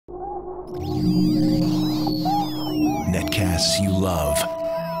Netcasts you love.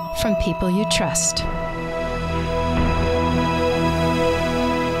 From people you trust.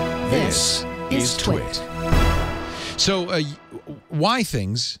 This is Twit. So,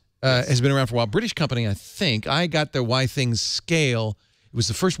 Withings has been around for a while. British company, I think. I got the Withings scale. It was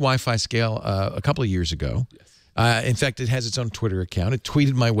the first Wi-Fi scale a couple of years ago. Yes. In fact, it has its own Twitter account. It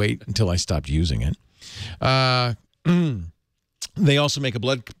tweeted my weight until I stopped using it. They also make a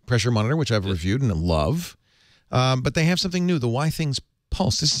blood pressure monitor, which I've reviewed and love. But they have something new, the Withings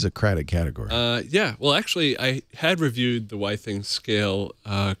Pulse. This is a crowded category. Yeah. Well, actually, I had reviewed the Withings scale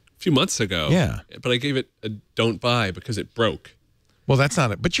a few months ago. Yeah. But I gave it a don't buy because it broke. Well, that's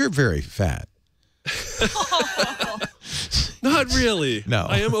not it. But you're very fat. Not really. No.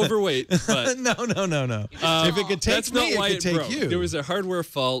 I am overweight. But no. If it could take that's me, not why it could take broke. you. There was a hardware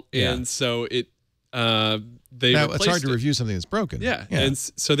fault, and so it they now, replaced it's hard to it. review something that's broken. Yeah. And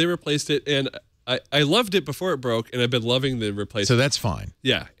so they replaced it, and I loved it before it broke, and I've been loving the replacement. So that's fine.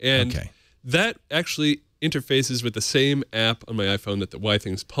 Yeah, and that actually interfaces with the same app on my iPhone that the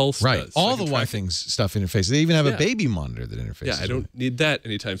Withings Pulse does. All the Withings stuff interfaces. They even have a baby monitor that interfaces. Yeah, I don't need that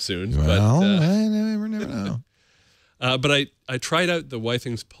anytime soon. Well, but, I never know. But I tried out the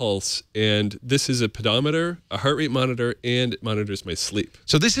Withings Pulse, and this is a pedometer, a heart rate monitor, and it monitors my sleep.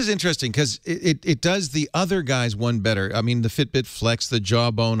 So this is interesting because it does the other guy's one better. I mean, the Fitbit Flex, the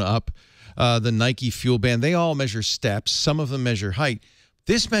Jawbone Up, the Nike Fuel Band, they all measure steps. Some of them measure height.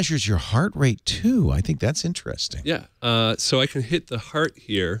 This measures your heart rate, too. I think that's interesting. Yeah. So I can hit the heart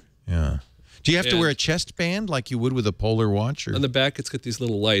here. Yeah. Do you have to wear a chest band like you would with a Polar watch? Or? On the back, it's got these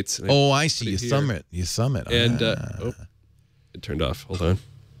little lights. And I see. You thumb it. You thumb it. And oh, it turned off. Hold on.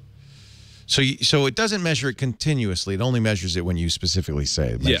 So it doesn't measure it continuously. It only measures it when you specifically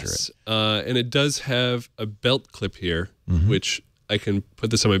say measure it. And it does have a belt clip here, which I can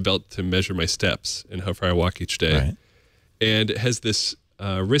put this on my belt to measure my steps and how far I walk each day. Right. And it has this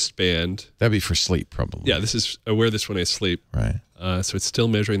wristband. That'd be for sleep, probably. Yeah, I wear this when I sleep. Right. So it's still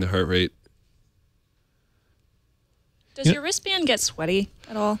measuring the heart rate. Does your wristband get sweaty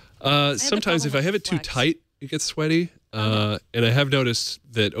at all? Sometimes if I have it too tight, it gets sweaty. And I have noticed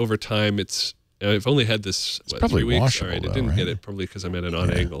that over time I've only had this, it's probably 3 weeks. washable, All right, I though, didn't right? get it probably because I'm at an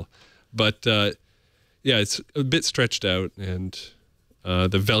odd angle. But yeah, it's a bit stretched out, and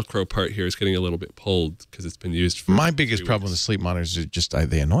the Velcro part here is getting a little bit pulled because it's been used for my biggest problem with the sleep monitors is just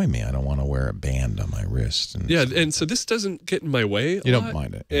they annoy me. I don't want to wear a band on my wrist. And so this doesn't get in my way. You don't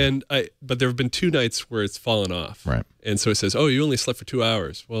mind it. Yeah. And but there have been 2 nights where it's fallen off. Right. And so it says, "Oh, you only slept for 2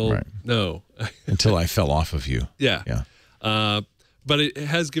 hours." Well, no. Until I fell off of you. Yeah. Yeah. But it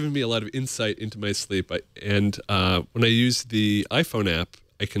has given me a lot of insight into my sleep. When I use the iPhone app,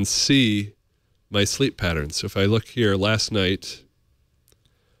 I can see my sleep patterns. So if I look here last night,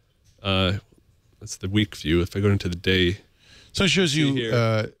 that's the week view. If I go into the day. So it shows you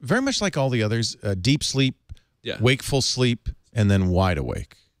very much like all the others, deep sleep, wakeful sleep, and then wide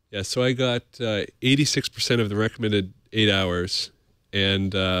awake. Yeah, so I got 86% of the recommended 8 hours,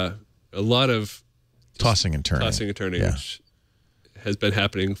 and a lot of tossing and turning. Which has been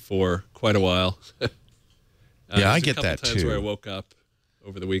happening for quite a while. I get that too. Times where I woke up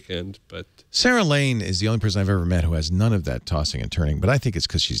over the weekend, but Sarah Lane is the only person I've ever met who has none of that tossing and turning. But I think it's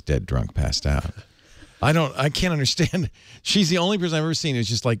because she's dead drunk, passed out. I can't understand. She's the only person I've ever seen who's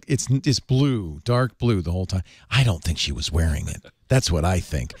just like it's blue, dark blue the whole time. I don't think she was wearing it. That's what I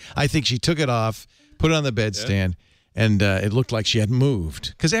think. I think she took it off, put it on the bedstand, and it looked like she had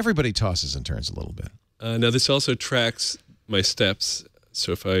moved. Because everybody tosses and turns a little bit. Now this also tracks my steps.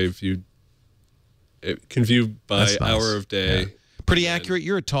 So if it can view by hour of day. Yeah. Pretty accurate.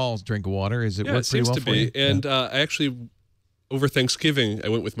 You're a tall drink of water. Is it work pretty well for you? And I actually, over Thanksgiving, I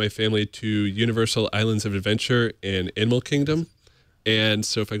went with my family to Universal Islands of Adventure and Animal Kingdom. And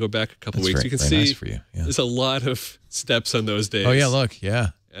so if I go back a couple weeks, you can see nice for you. Yeah. There's a lot of steps on those days. Oh, yeah, look, yeah.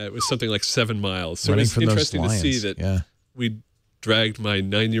 It was something like 7 miles. So Running it's from those interesting to see lions. that we dragged my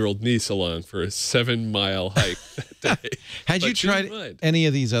 9-year-old niece along for a 7-mile hike that day. Had you tried any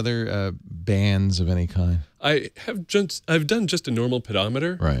of these other bands of any kind? I've done just a normal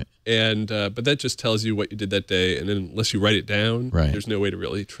pedometer, right? And but that just tells you what you did that day, and then unless you write it down, there's no way to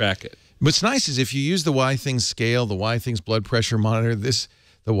really track it. What's nice is if you use the Withings scale, the Withings blood pressure monitor, the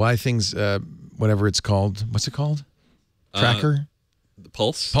Withings whatever it's called, what's it called? Tracker. The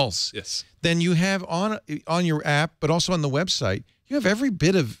Pulse? Pulse. Yes. Then you have on your app, but also on the website, you have every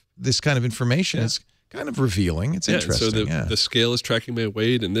bit of this kind of information. Yeah. It's kind of revealing. It's interesting. So the scale is tracking my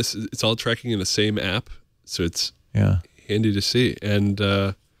weight, and it's all tracking in the same app. So it's handy to see. And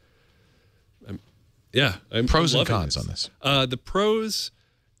I'm pros and cons on this. The pros,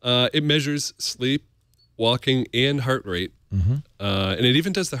 It measures sleep, walking, and heart rate. And it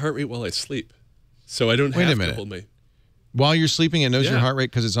even does the heart rate while I sleep. So I don't have to hold my... While you're sleeping, it knows your heart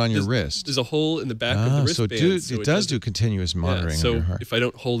rate because it's on your wrist. There's a hole in the back of the wristband. So it does do continuous monitoring of your heart. If I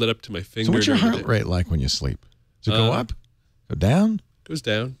don't hold it up to my finger... So what's your heart rate like when you sleep? Does it go up? Go down? Goes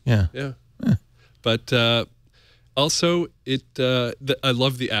down. Yeah. Yeah. But also, I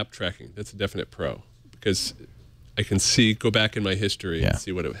love the app tracking. That's a definite pro because I can go back in my history and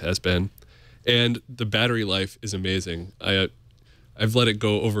see what it has been. And the battery life is amazing. I've let it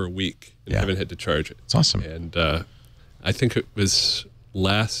go over a week and haven't had to charge it. It's awesome. And I think it was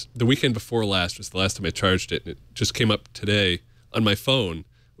the weekend before last was the last time I charged it. And it just came up today on my phone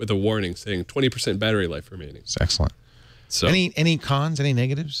with a warning saying 20% battery life remaining. It's excellent. So any cons, any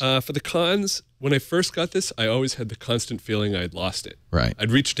negatives? For the cons, when I first got this, I always had the constant feeling I'd lost it. Right.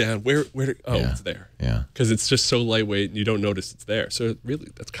 I'd reach down, it's there. Yeah. Because it's just so lightweight and you don't notice it's there. So really,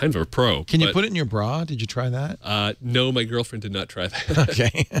 that's kind of a pro. Can you put it in your bra? Did you try that? No, my girlfriend did not try that.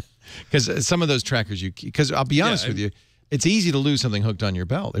 Okay. Because some of those trackers, because I'll be honest with you, it's easy to lose something hooked on your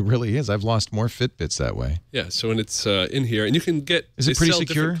belt. It really is. I've lost more Fitbits that way. Yeah. So when it's in here, and you can get... Is it pretty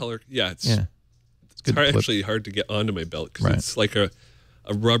secure? It's actually hard to get onto my belt because it's like a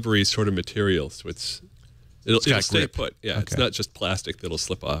rubbery sort of material. So it'll stay put. Yeah, it's not just plastic that'll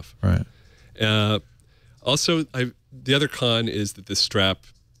slip off. Right. Also, the other con is that this strap,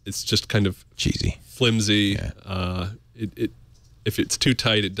 it's just kind of cheesy, flimsy. Yeah. If it's too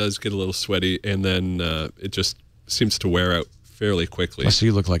tight, it does get a little sweaty, and then it just seems to wear out fairly quickly. So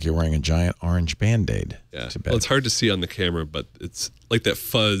you look like you're wearing a giant orange Band-Aid. Yeah. Well, it's hard to see on the camera, but it's like that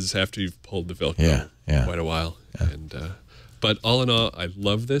fuzz after you've pulled the Velcro quite a while. Yeah. And but all in all, I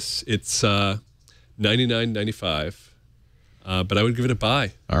love this. It's $99.95, but I would give it a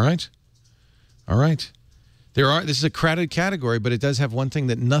buy. All right. All right. This is a crowded category, but it does have one thing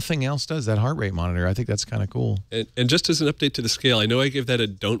that nothing else does, that heart rate monitor. I think that's kind of cool. And just as an update to the scale, I know I gave that a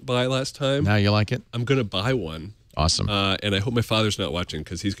don't buy last time. Now you like it? I'm going to buy one. Awesome. And I hope my father's not watching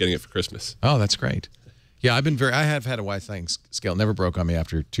because he's getting it for Christmas. Oh, that's great. Yeah, I have had a Withings scale. Never broke on me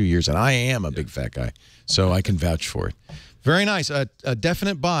after 2 years, and I am a big fat guy, so I can vouch for it. Very nice. A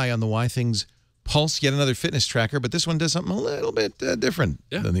definite buy on the Withings Pulse, yet another fitness tracker, but this one does something a little bit different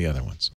than the other ones.